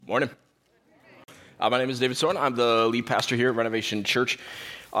Morning. My name is David Soren. I'm the lead pastor here at Renovation Church.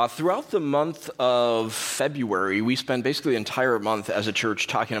 Throughout the month of February, we spend basically the entire month as a church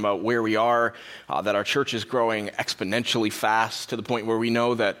talking about where we are, that our church is growing exponentially fast to the point where we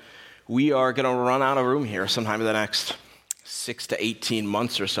know that we are going to run out of room here sometime in the next 6 to 18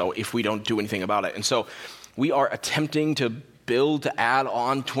 months or so if we don't do anything about it. And so we are attempting to add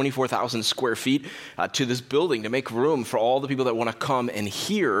on 24,000 square feet to this building to make room for all the people that want to come and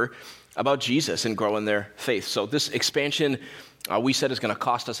hear about Jesus and grow in their faith. So this expansion, we said, is going to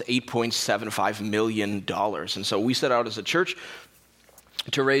cost us $8.75 million. And so we set out as a church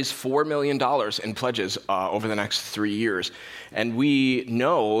to raise $4 million in pledges over the next 3 years. And we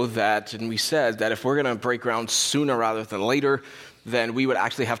know that, and we said that if we're going to break ground sooner rather than later, then we would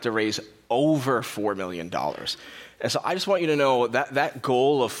actually have to raise over $4 million. And so I just want you to know that that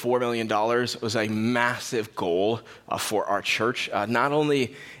goal of $4 million was a massive goal for our church, not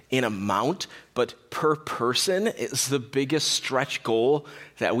only in amount, but per person. It's the biggest stretch goal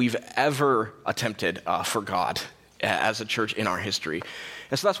that we've ever attempted for God as a church in our history.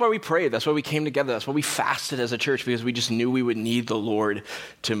 And so that's why we prayed. That's why we came together. That's why we fasted as a church, because we just knew we would need the Lord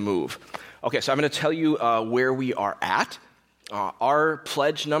to move. Okay, so I'm going to tell you where we are at. Our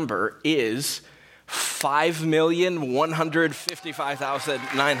pledge number is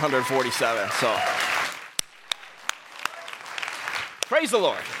 $5,155,947. So, praise the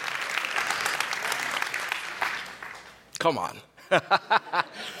Lord. Come on.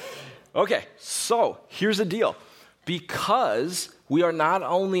 Okay, so here's the deal. Because we are not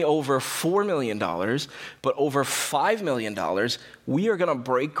only over $4 million, but over $5 million, we are going to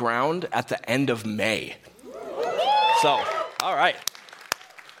break ground at the end of May. So, all right.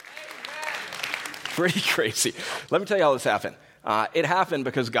 Pretty crazy. Let me tell you how this happened. It happened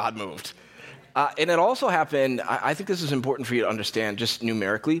because God moved. And it also happened, I think this is important for you to understand just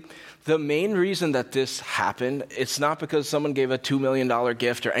numerically. The main reason that this happened, it's not because someone gave a $2 million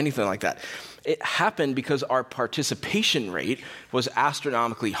gift or anything like that. It happened because our participation rate was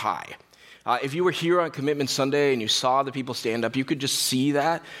astronomically high. If you were here on Commitment Sunday and you saw the people stand up, you could just see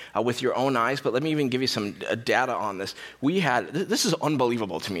that with your own eyes. But let me even give you some data on this. This is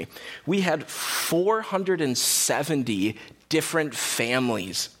unbelievable to me. We had 470 different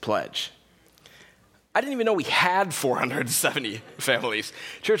families pledge. I didn't even know we had 470 families.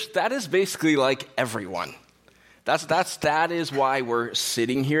 Church, that is basically like everyone. That is why we're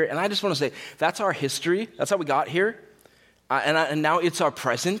sitting here. And I just want to say, that's our history. That's how we got here. And now it's our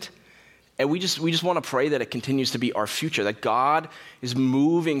present. And we just want to pray that it continues to be our future, that God is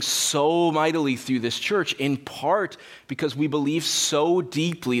moving so mightily through this church, in part because we believe so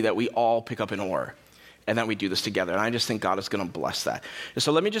deeply that we all pick up an oar and that we do this together. And I just think God is going to bless that. And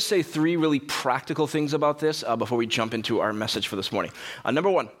so let me just say 3 really practical things about this before we jump into our message for this morning. Number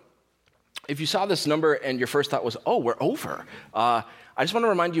 1, if you saw this number and your first thought was, oh, we're over, I just want to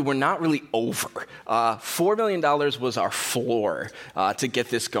remind you, we're not really over. $4 million was our floor to get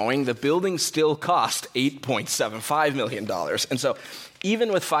this going. The building still cost $8.75 million. And so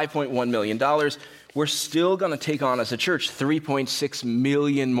even with $5.1 million, we're still going to take on as a church $3.6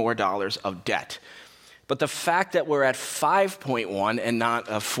 million more of debt. But the fact that we're at 5.1 and not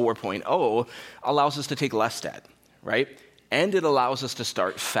a 4.0 allows us to take less debt, right? And it allows us to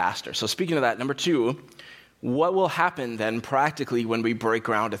start faster. So speaking of that, number 2, what will happen then practically when we break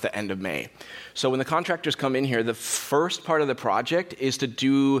ground at the end of May? So when the contractors come in here, the first part of the project is to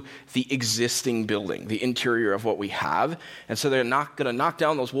do the existing building, the interior of what we have. And so they're not going to knock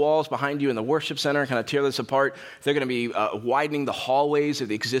down those walls behind you in the worship center, kind of tear this apart. They're going to be widening the hallways of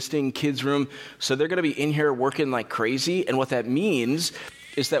the existing kids' room. So they're going to be in here working like crazy. And what that means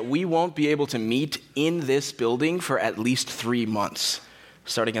is that we won't be able to meet in this building for at least 3 months,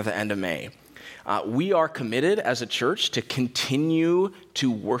 starting at the end of May. We are committed as a church to continue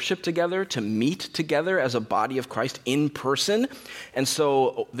to worship together, to meet together as a body of Christ in person. And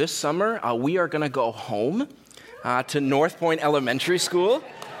so this summer, we are going to go home to North Point Elementary School,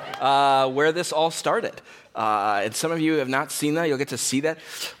 where this all started. And some of you have not seen that. You'll get to see that.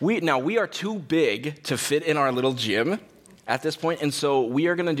 We are too big to fit in our little gym at this point, and so we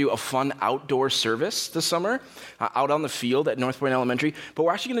are going to do a fun outdoor service this summer out on the field at North Point Elementary, but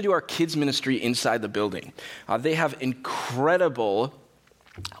we're actually going to do our kids ministry inside the building. They have incredible,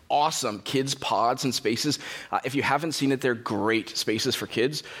 awesome kids pods and spaces. If you haven't seen it, they're great spaces for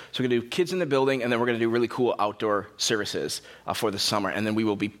kids. So we're going to do kids in the building, and then we're going to do really cool outdoor services for the summer, and then we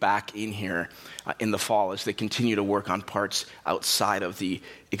will be back in here in the fall as they continue to work on parts outside of the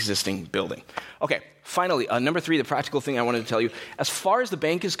existing building. Okay, finally, number 3, the practical thing I wanted to tell you. As far as the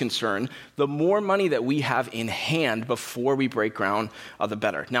bank is concerned, the more money that we have in hand before we break ground, the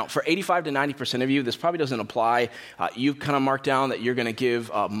better. Now, for 85 to 90% of you, this probably doesn't apply. You've kind of marked down that you're going to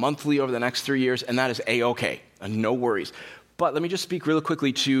give monthly over the next 3 years, and that is A-okay. No worries. But let me just speak really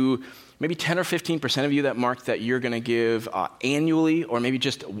quickly to maybe 10 or 15% of you that marked that you're going to give annually or maybe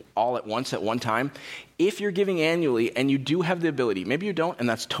just all at once at one time. If you're giving annually and you do have the ability, maybe you don't, and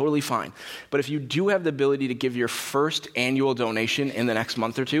that's totally fine. But if you do have the ability to give your first annual donation in the next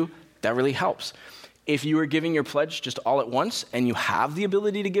month or two, that really helps. If you are giving your pledge just all at once and you have the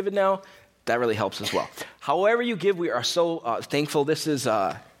ability to give it now, that really helps as well. However you give, we are so thankful.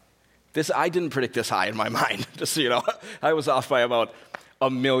 I didn't predict this high in my mind, just so you know. I was off by about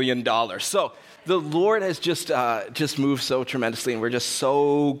 $1 million. So the Lord has just moved so tremendously, and we're just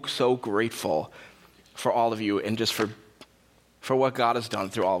so grateful for all of you and just for what God has done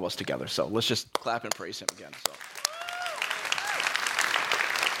through all of us together. So let's just clap and praise him again.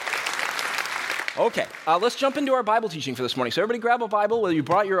 Okay, let's jump into our Bible teaching for this morning. So everybody grab a Bible, whether you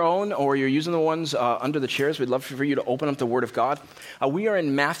brought your own or you're using the ones under the chairs. We'd love for you to open up the Word of God. We are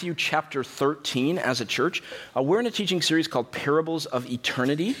in Matthew chapter 13 as a church. We're in a teaching series called Parables of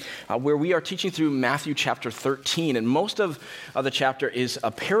Eternity, where we are teaching through Matthew chapter 13. And most of the chapter is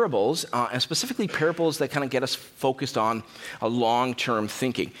parables, and specifically parables that kind of get us focused on a long-term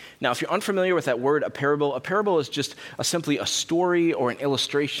thinking. Now, if you're unfamiliar with that word, a parable is just simply a story or an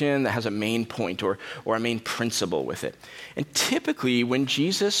illustration that has a main point or a main principle with it. And typically, when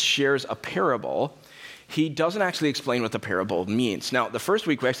Jesus shares a parable, he doesn't actually explain what the parable means. Now, the first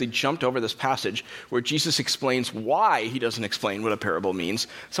week, we actually jumped over this passage where Jesus explains why he doesn't explain what a parable means.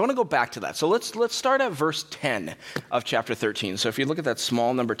 So I want to go back to that. So let's start at verse 10 of chapter 13. So if you look at that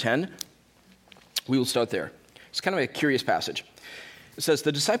small number 10, we will start there. It's kind of a curious passage. It says,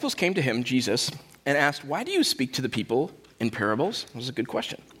 "The disciples came to him, Jesus, and asked, 'Why do you speak to the people in parables?'" That was a good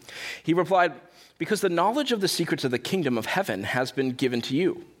question. He replied, "Because the knowledge of the secrets of the kingdom of heaven has been given to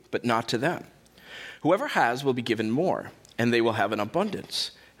you, but not to them. Whoever has will be given more, and they will have an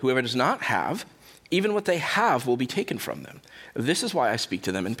abundance. Whoever does not have, even what they have will be taken from them. This is why I speak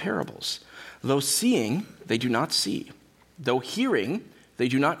to them in parables. Though seeing, they do not see. Though hearing, they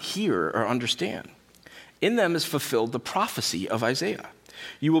do not hear or understand. In them is fulfilled the prophecy of Isaiah.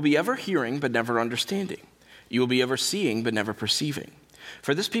 You will be ever hearing, but never understanding. You will be ever seeing, but never perceiving.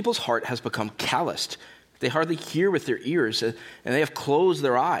 For this people's heart has become calloused. They hardly hear with their ears, and they have closed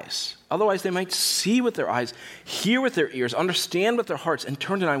their eyes. Otherwise, they might see with their eyes, hear with their ears, understand with their hearts, and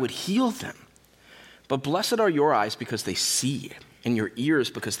turn, and I would heal them. But blessed are your eyes because they see, and your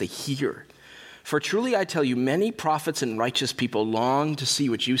ears because they hear. For truly I tell you, many prophets and righteous people longed to see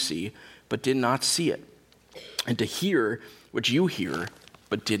what you see, but did not see it, and to hear what you hear,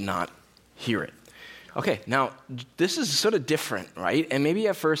 but did not hear it." Okay, now, this is sort of different, right? And maybe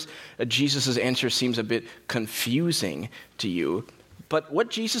at first, Jesus' answer seems a bit confusing to you. But what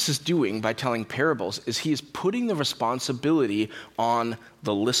Jesus is doing by telling parables is he is putting the responsibility on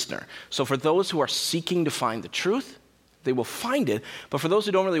the listener. So for those who are seeking to find the truth, they will find it. But for those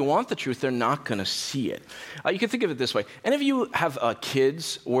who don't really want the truth, they're not going to see it. You can think of it this way. Any of you have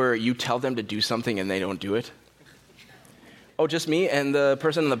kids where you tell them to do something and they don't do it? Oh, just me and the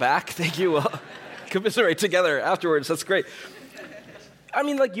person in the back? Thank you. Well, commiserate together afterwards. That's great. I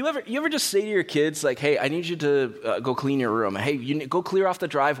mean, like, you ever just say to your kids, like, "Hey, I need you to go clean your room. Hey, go clear off the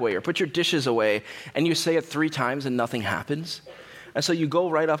driveway or put your dishes away," and you say it 3 times and nothing happens? And so you go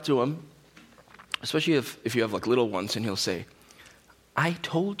right up to them, especially if you have, like, little ones, and he'll say, "I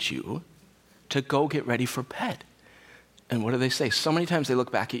told you to go get ready for bed." And what do they say? So many times they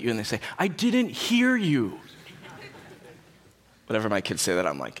look back at you and they say, "I didn't hear you." Whenever my kids say that,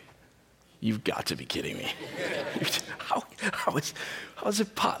 I'm like, "You've got to be kidding me." How is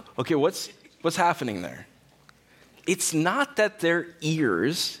it possible? Okay, what's happening there? It's not that their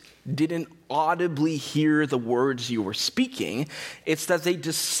ears didn't audibly hear the words you were speaking. It's that they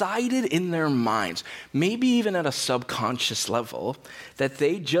decided in their minds, maybe even at a subconscious level, that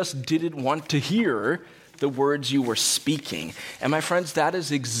they just didn't want to hear the words you were speaking. And my friends, that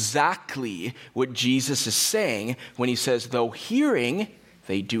is exactly what Jesus is saying when he says, though hearing,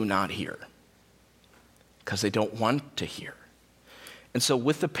 they do not hear. Because they don't want to hear. And so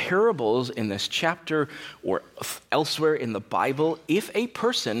with the parables in this chapter or elsewhere in the Bible, if a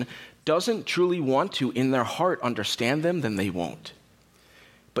person doesn't truly want to in their heart understand them, then they won't.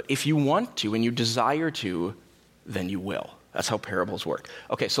 But if you want to and you desire to, then you will. That's how parables work.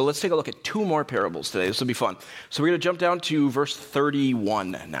 Okay, so let's take a look at 2 more parables today. This will be fun. So we're going to jump down to verse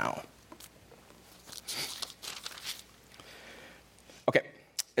 31 now. Okay,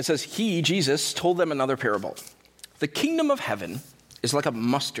 It says, he, Jesus, told them another parable. The kingdom of heaven is like a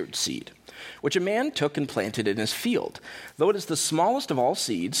mustard seed, which a man took and planted in his field. Though it is the smallest of all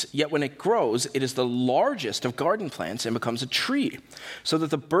seeds, yet when it grows, it is the largest of garden plants and becomes a tree, so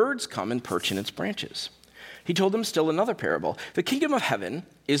that the birds come and perch in its branches. He told them still another parable. The kingdom of heaven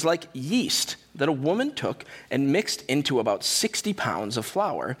is like yeast that a woman took and mixed into about 60 pounds of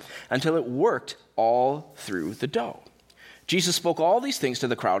flour until it worked all through the dough. Jesus spoke all these things to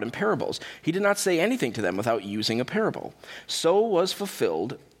the crowd in parables. He did not say anything to them without using a parable. So was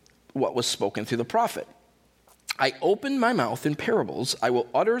fulfilled what was spoken through the prophet. I opened my mouth in parables. I will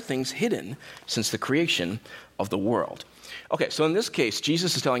utter things hidden since the creation of the world. Okay, so in this case,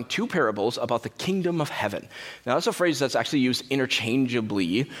 Jesus is telling two parables about the kingdom of heaven. Now, that's a phrase that's actually used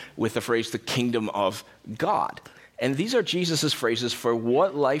interchangeably with the phrase the kingdom of God. And these are Jesus' phrases for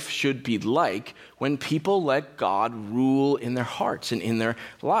what life should be like when people let God rule in their hearts and in their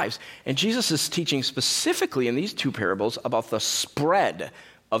lives. And Jesus is teaching specifically in these two parables about the spread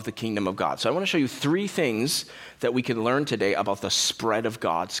of the kingdom of God. So I want to show you three things that we can learn today about the spread of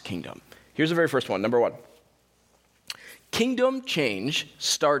God's kingdom. Here's the very first one. Number one. Kingdom change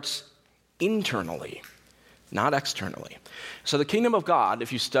starts internally, not externally. So the kingdom of God,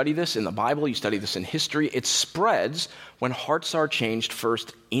 if you study this in the Bible, you study this in history, it spreads when hearts are changed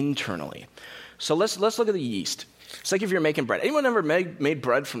first internally. So let's look at the yeast. It's like if you're making bread. Anyone ever made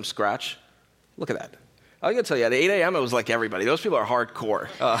bread from scratch? Look at that. I can tell you, at 8 a.m., it was like everybody. Those people are hardcore.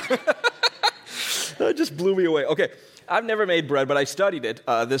 It just blew me away. Okay, I've never made bread, but I studied it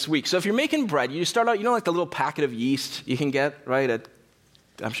this week. So if you're making bread, you start out, like the little packet of yeast you can get, right,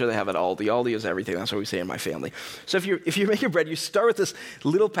 I'm sure they have it at Aldi. Aldi is everything. That's what we say in my family. So if you're making bread, you start with this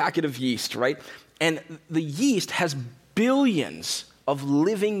little packet of yeast, right? And the yeast has billions of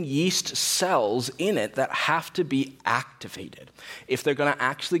living yeast cells in it that have to be activated if they're going to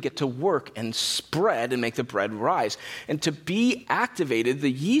actually get to work and spread and make the bread rise. And to be activated,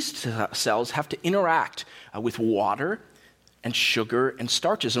 the yeast cells have to interact with water and sugar and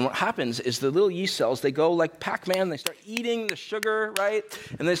starches. And what happens is the little yeast cells, they go like Pac-Man, they start eating the sugar, right?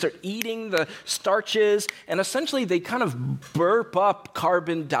 And they start eating the starches, and essentially they kind of burp up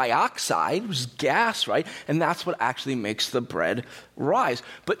carbon dioxide, which is gas, right? And that's what actually makes the bread rise.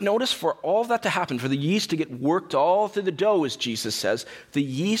 But notice, for all that to happen, for the yeast to get worked all through the dough, as Jesus says, the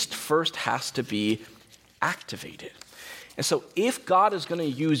yeast first has to be activated. And so if God is going to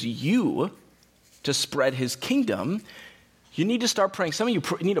use you to spread his kingdom, you need to start praying. Some of you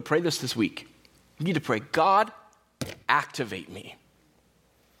need to pray this week. You need to pray, God, activate me.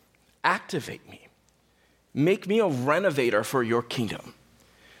 Activate me. Make me a renovator for your kingdom.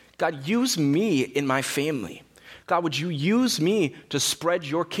 God, use me in my family. God, would you use me to spread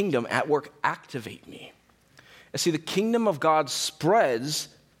your kingdom at work? Activate me. And see, the kingdom of God spreads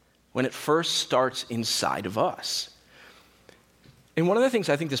when it first starts inside of us. And one of the things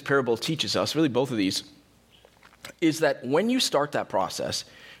I think this parable teaches us, really both of these, is that when you start that process,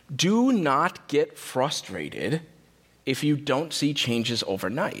 do not get frustrated if you don't see changes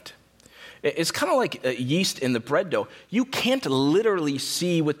overnight. It's kind of like yeast in the bread dough. You can't literally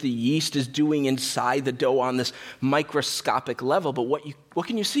see what the yeast is doing inside the dough on this microscopic level, but what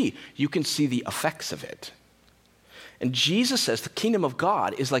can you see? You can see the effects of it. And Jesus says the kingdom of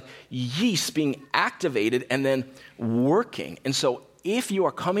God is like yeast being activated and then working. And so if you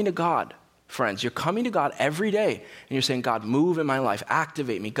are coming to God, friends, you're coming to God every day and you're saying, God, move in my life,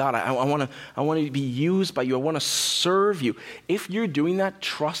 activate me. God, I want to be used by you. I want to serve you. If you're doing that,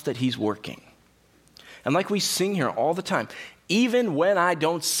 trust that he's working. And like we sing here all the time, even when I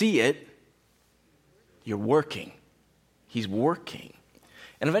don't see it, you're working. He's working.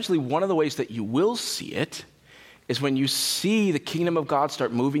 And eventually one of the ways that you will see it is when you see the kingdom of God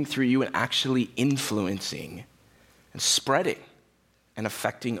start moving through you and actually influencing and spreading and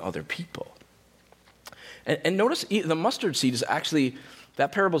affecting other people. And notice the mustard seed is actually,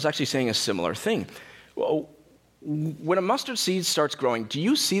 that parable is actually saying a similar thing. Well, when a mustard seed starts growing, do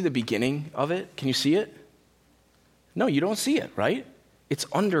you see the beginning of it? Can you see it? No, you don't see it, right? It's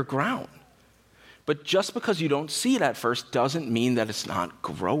underground. But just because you don't see it at first doesn't mean that it's not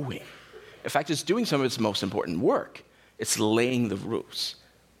growing. In fact, it's doing some of its most important work. It's laying the roots.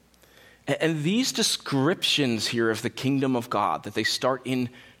 And these descriptions here of the kingdom of God, that they start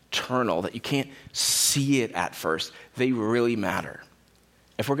internal, that you can't see it at first, they really matter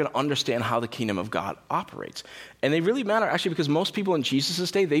if we're going to understand how the kingdom of God operates. And they really matter actually because most people in Jesus'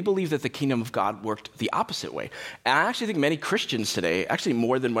 day, they believe that the kingdom of God worked the opposite way. And I actually think many Christians today, actually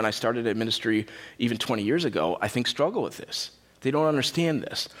more than when I started a ministry even 20 years ago, I think struggle with this. They don't understand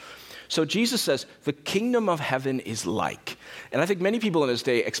this. So Jesus says, the kingdom of heaven is like. And I think many people in his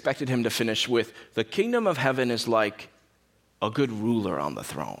day expected him to finish with, the kingdom of heaven is like a good ruler on the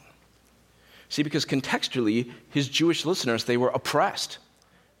throne. See, because contextually, his Jewish listeners, they were oppressed.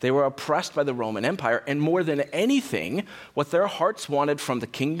 They were oppressed by the Roman Empire, and more than anything, what their hearts wanted from the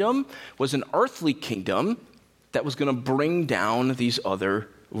kingdom was an earthly kingdom that was going to bring down these other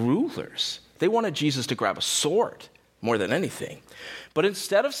rulers. They wanted Jesus to grab a sword more than anything. But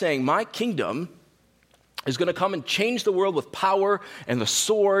instead of saying, my kingdom is going to come and change the world with power and the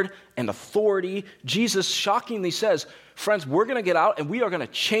sword and authority, Jesus shockingly says, friends, we're going to get out and we are going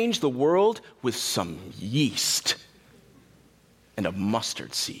to change the world with some yeast and a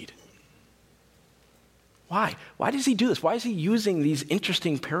mustard seed. Why? Why does he do this? Why is he using these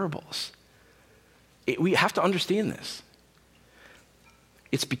interesting parables? We have to understand this.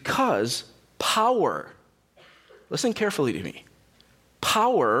 It's because power, listen carefully to me,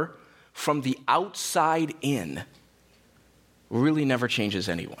 power from the outside in really never changes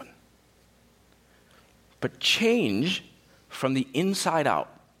anyone. But change from the inside out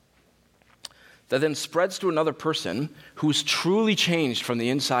that then spreads to another person who's truly changed from the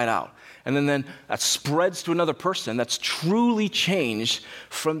inside out. And then that spreads to another person that's truly changed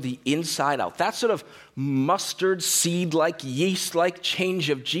from the inside out. That sort of mustard seed-like, yeast-like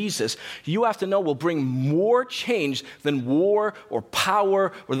change of Jesus, you have to know, will bring more change than war or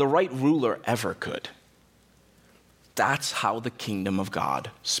power or the right ruler ever could. That's how the kingdom of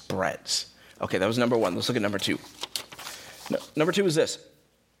God spreads. Okay, that was number one. Let's look at number two. Number two is this.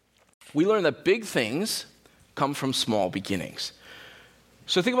 We learn that big things come from small beginnings.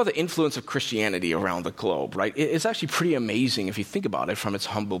 So think about the influence of Christianity around the globe, right? It's actually pretty amazing if you think about it from its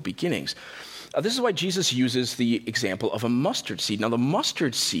humble beginnings. This is why Jesus uses the example of a mustard seed. Now, the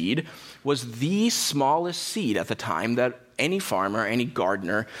mustard seed was the smallest seed at the time that any farmer, any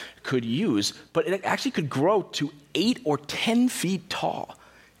gardener could use, but it actually could grow to 8 or 10 feet tall.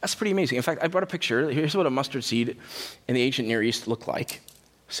 That's pretty amazing. In fact, I brought a picture. Here's what a mustard seed in the ancient Near East looked like.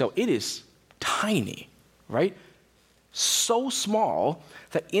 So it is tiny, right? So small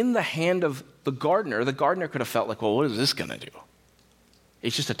that in the hand of the gardener could have felt like, well, what is this going to do?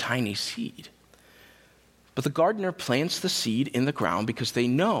 It's just a tiny seed. But the gardener plants the seed in the ground because they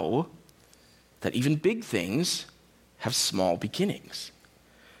know that even big things have small beginnings.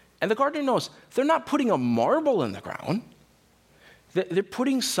 And the gardener knows they're not putting a marble in the ground. They're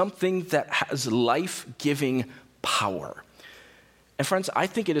putting something that has life-giving power. And friends, I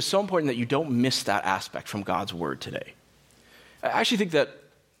think it is so important that you don't miss that aspect from God's word today. I actually think that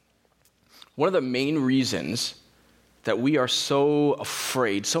one of the main reasons that we are so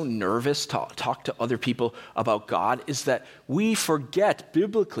afraid, so nervous to talk to other people about God is that we forget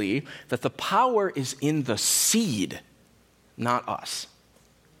biblically that the power is in the seed, not us.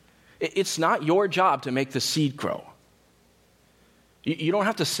 It's not your job to make the seed grow. You don't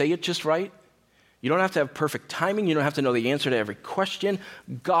have to say it just right. You don't have to have perfect timing. You don't have to know the answer to every question.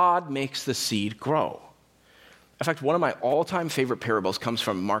 God makes the seed grow. In fact, one of my all-time favorite parables comes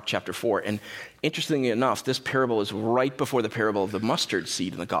from Mark chapter 4. And interestingly enough, this parable is right before the parable of the mustard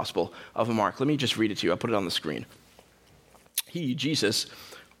seed in the Gospel of Mark. Let me just read it to you. I'll put it on the screen. He, Jesus,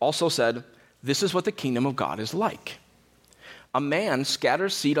 also said, "This is what the kingdom of God is like. A man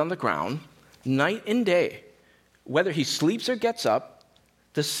scatters seed on the ground night and day. Whether he sleeps or gets up,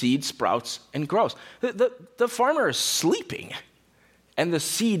 the seed sprouts and grows." The farmer is sleeping, and the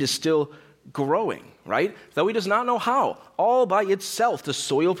seed is still growing, right? Though he does not know how. All by itself, the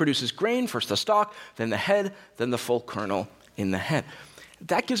soil produces grain, first the stalk, then the head, then the full kernel in the head.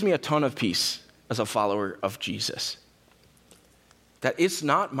 That gives me a ton of peace as a follower of Jesus. That it's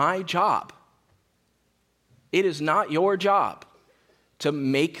not my job. It is not your job to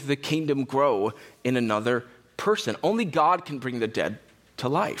make the kingdom grow in another person. Only God can bring the dead to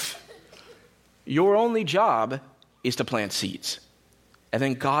life. Your only job is to plant seeds. And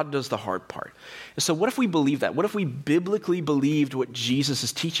then God does the hard part. So what if we believe that? What if we biblically believed what Jesus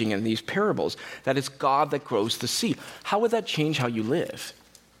is teaching in these parables, that it's God that grows the seed? How would that change how you live?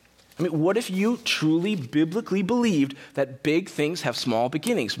 I mean, what if you truly biblically believed that big things have small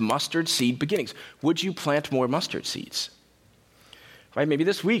beginnings, mustard seed beginnings? Would you plant more mustard seeds? Right? Maybe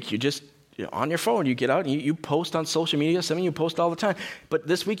this week you just, on your phone, you get out and you post on social media. Some of you post all the time. But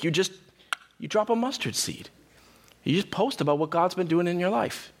this week you drop a mustard seed. You just post about what God's been doing in your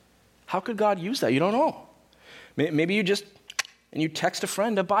life. How could God use that? You don't know. Maybe you text a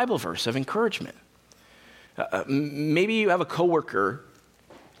friend a Bible verse of encouragement. Maybe you have a coworker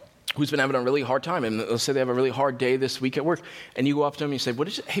who's been having a really hard time, and let's say they have a really hard day this week at work, and you go up to them and you say, would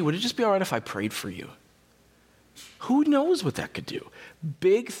it just be all right if I prayed for you? Who knows what that could do?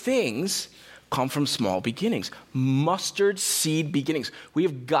 Big things come from small beginnings, mustard seed beginnings. We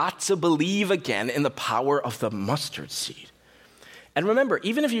have got to believe again in the power of the mustard seed. And remember,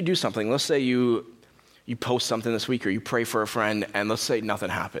 even if you do something, let's say you post something this week or you pray for a friend and let's say nothing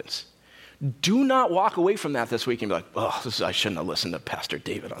happens. Do not walk away from that this week and be like, I shouldn't have listened to Pastor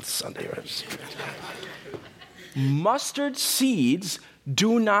David on Sunday. Mustard seeds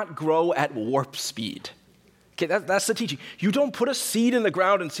do not grow at warp speed. Okay, that's the teaching. You don't put a seed in the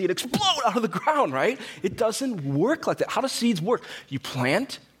ground and see it explode out of the ground, right? It doesn't work like that. How do seeds work? You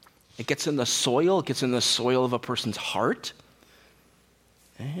plant, it gets in the soil, of a person's heart,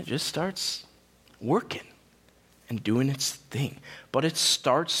 and it just starts working and doing its thing. But it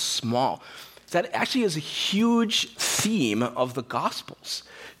starts small. That actually is a huge theme of the Gospels.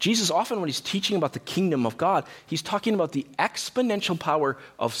 Jesus often, when he's teaching about the kingdom of God, he's talking about the exponential power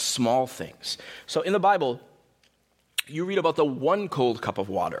of small things. So in the Bible, you read about the one cold cup of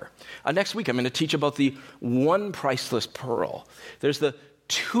water. Next week, I'm going to teach about the one priceless pearl. There's the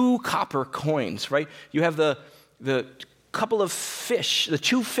 2 copper coins, right? You have the couple of fish, the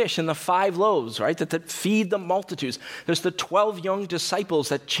 2 fish and the 5 loaves, right, that feed the multitudes. There's the 12 young disciples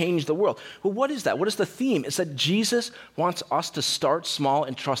that change the world. Well, what is that? What is the theme? It's that Jesus wants us to start small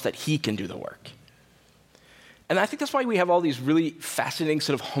and trust that he can do the work. And I think that's why we have all these really fascinating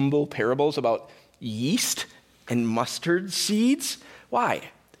sort of humble parables about yeast and mustard seeds.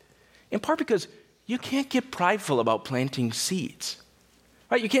 Why? In part because you can't get prideful about planting seeds,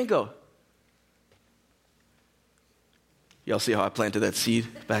 right? You can't go, y'all see how I planted that seed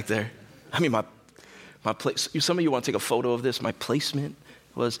back there? I mean, my place. Some of you want to take a photo of this. My placement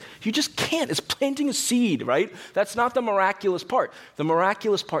was, you just can't. It's planting a seed, right? That's not the miraculous part. The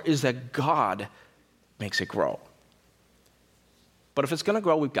miraculous part is that God makes it grow. But if it's going to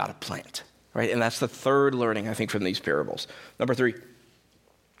grow, we've got to plant, right? And that's the third learning, I think, from these parables. Number 3,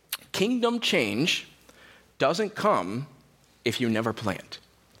 kingdom change doesn't come if you never plant.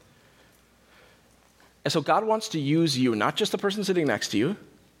 And so God wants to use you, not just the person sitting next to you.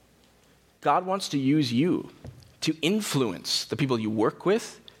 God wants to use you to influence the people you work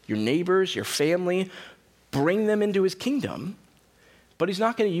with, your neighbors, your family, bring them into his kingdom. But he's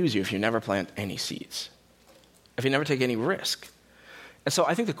not going to use you if you never plant any seeds, if you never take any risk. And so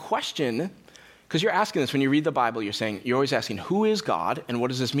I think the question, because you're asking this when you read the Bible, you're always asking, who is God and what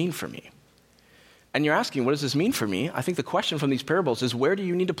does this mean for me? And you're asking, what does this mean for me? I think the question from these parables is, where do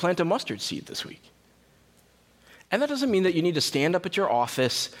you need to plant a mustard seed this week? And that doesn't mean that you need to stand up at your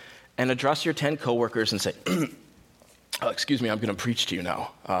office and address your 10 coworkers and say, excuse me, I'm going to preach to you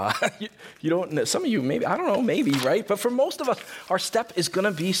now. You don't, some of you maybe, I don't know, maybe, right? But for most of us, our step is going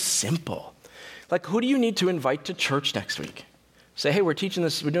to be simple. Like, who do you need to invite to church next week? Say, hey, we're doing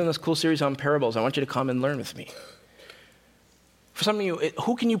this cool series on parables. I want you to come and learn with me. For some of you,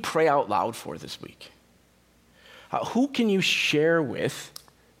 who can you pray out loud for this week? Who can you share with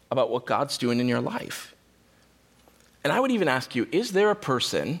about what God's doing in your life? And I would even ask you, is there a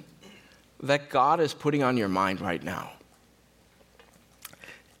person that God is putting on your mind right now?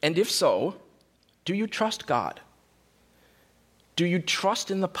 And if so, do you trust God? Do you trust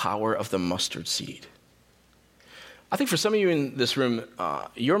in the power of the mustard seed? I think for some of you in this room,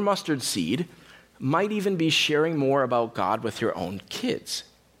 your mustard seed might even be sharing more about God with your own kids.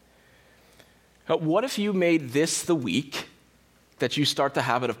 What if you made this the week that you start the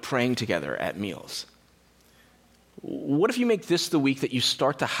habit of praying together at meals? What if you make this the week that you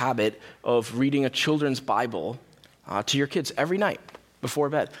start the habit of reading a children's Bible to your kids every night before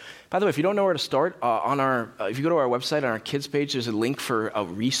bed? By the way, if you don't know where to start, if you go to our website, on our kids page, there's a link for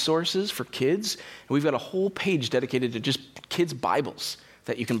resources for kids. And we've got a whole page dedicated to just kids' Bibles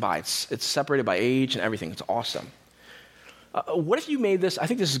that you can buy. It's separated by age and everything. It's awesome. What if you made this, I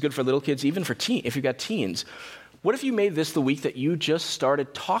think this is good for little kids, even for if you've got teens. What if you made this the week that you just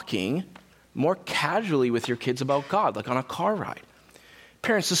started talking more casually with your kids about God, like on a car ride?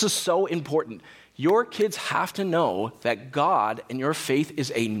 Parents, this is so important. Your kids have to know that God and your faith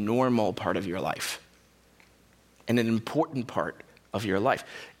is a normal part of your life and an important part of your life.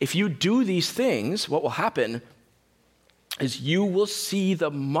 If you do these things, what will happen is you will see the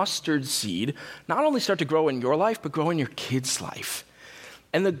mustard seed not only start to grow in your life, but grow in your kids' life.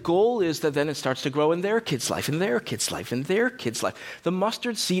 And the goal is that then it starts to grow in their kids' life, in their kids' life, in their kids' life. The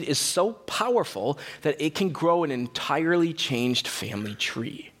mustard seed is so powerful that it can grow an entirely changed family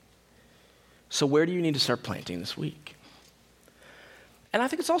tree. So where do you need to start planting this week? And I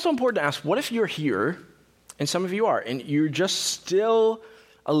think it's also important to ask, what if you're here, and some of you are, and you're just still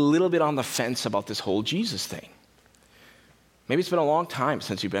a little bit on the fence about this whole Jesus thing? Maybe it's been a long time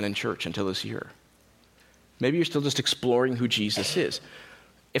since you've been in church until this year. Maybe you're still just exploring who Jesus is.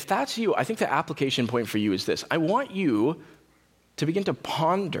 If that's you, I think the application point for you is this. I want you to begin to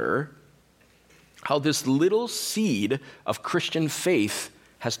ponder how this little seed of Christian faith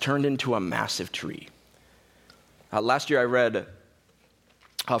has turned into a massive tree. Last year I read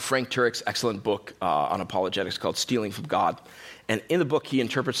Frank Turek's excellent book on apologetics called Stealing from God. And in the book, he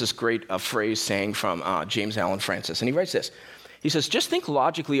interprets this great phrase saying from James Allen Francis. And he writes this. He says, just think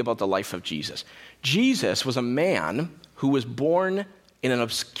logically about the life of Jesus. Jesus was a man who was born in an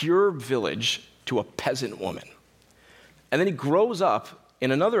obscure village to a peasant woman. And then he grows up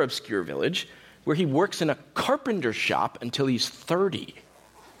in another obscure village where he works in a carpenter shop until he's 30.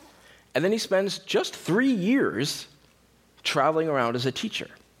 And then he spends just 3 years traveling around as a teacher.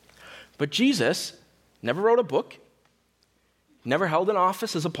 But Jesus never wrote a book, never held an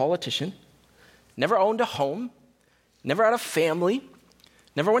office as a politician, never owned a home, never had a family,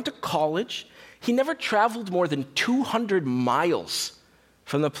 never went to college. He never traveled more than 200 miles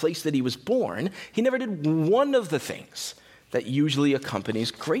from the place that he was born. He never did one of the things that usually accompanies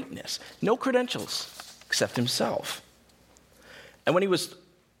greatness. No credentials except himself. And when he was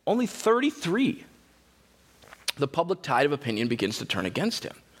only 33, the public tide of opinion begins to turn against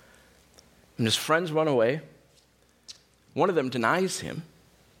him. And his friends run away. One of them denies him.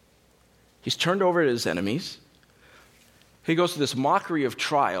 He's turned over to his enemies. He goes to this mockery of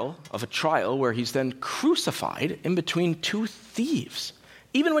a trial where he's then crucified in between two thieves.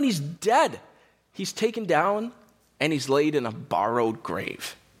 Even when he's dead, he's taken down and he's laid in a borrowed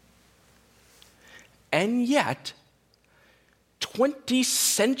grave. And yet, 20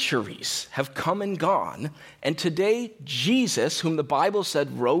 centuries have come and gone, and today Jesus, whom the Bible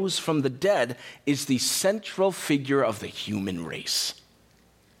said rose from the dead, is the central figure of the human race.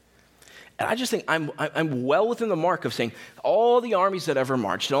 And I just think I'm well within the mark of saying all the armies that ever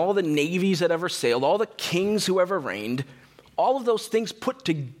marched, and all the navies that ever sailed, all the kings who ever reigned, all of those things put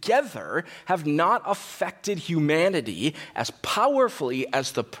together have not affected humanity as powerfully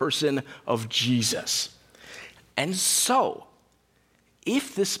as the person of Jesus. And so,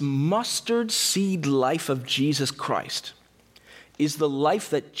 if this mustard seed life of Jesus Christ is the life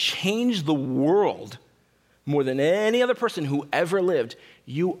that changed the world more than any other person who ever lived,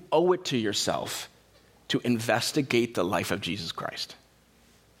 you owe it to yourself to investigate the life of Jesus Christ.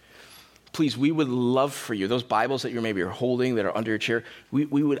 Please, we would love for you, those Bibles that you maybe are holding that are under your chair, we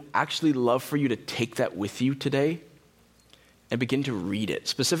would actually love for you to take that with you today and begin to read it.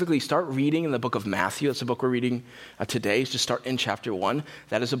 Specifically, start reading in the book of Matthew. That's the book we're reading today. Just start in chapter 1.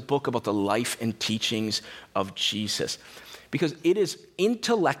 That is a book about the life and teachings of Jesus. Because it is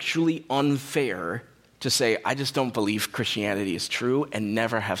intellectually unfair to say, I just don't believe Christianity is true and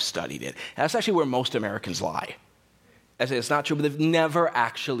never have studied it. And that's actually where most Americans lie. I say it's not true, but they've never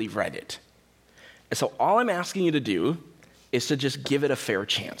actually read it. And so all I'm asking you to do is to just give it a fair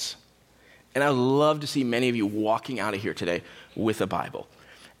chance. And I'd love to see many of you walking out of here today with a Bible.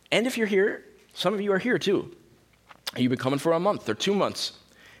 And if you're here, some of you are here too. You've been coming for a month or 2 months,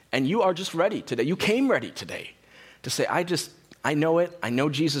 and you are just ready today. You came ready today to say, I know it. I know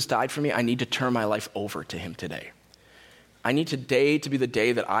Jesus died for me. I need to turn my life over to him today. I need today to be the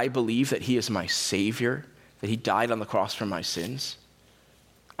day that I believe that he is my Savior, that he died on the cross for my sins.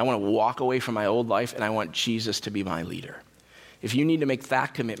 I want to walk away from my old life, and I want Jesus to be my leader. If you need to make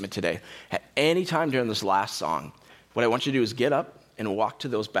that commitment today, at any time during this last song, what I want you to do is get up and walk to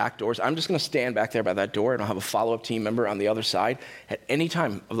those back doors. I'm just going to stand back there by that door, and I'll have a follow-up team member on the other side. At any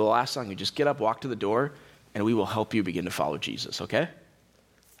time of the last song, you just get up, walk to the door, and we will help you begin to follow Jesus, okay?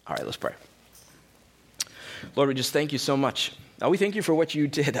 All right, let's pray. Lord, we just thank you so much. Now, we thank you for what you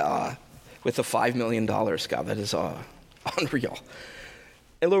did with the $5 million, God. That is unreal.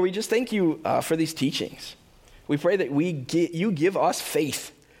 And Lord, we just thank you for these teachings. We pray that you give us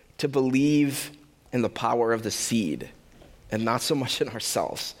faith to believe in the power of the seed and not so much in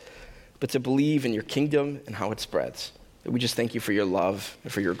ourselves, but to believe in your kingdom and how it spreads. We just thank you for your love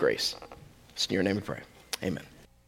and for your grace. It's in your name we pray. Amen.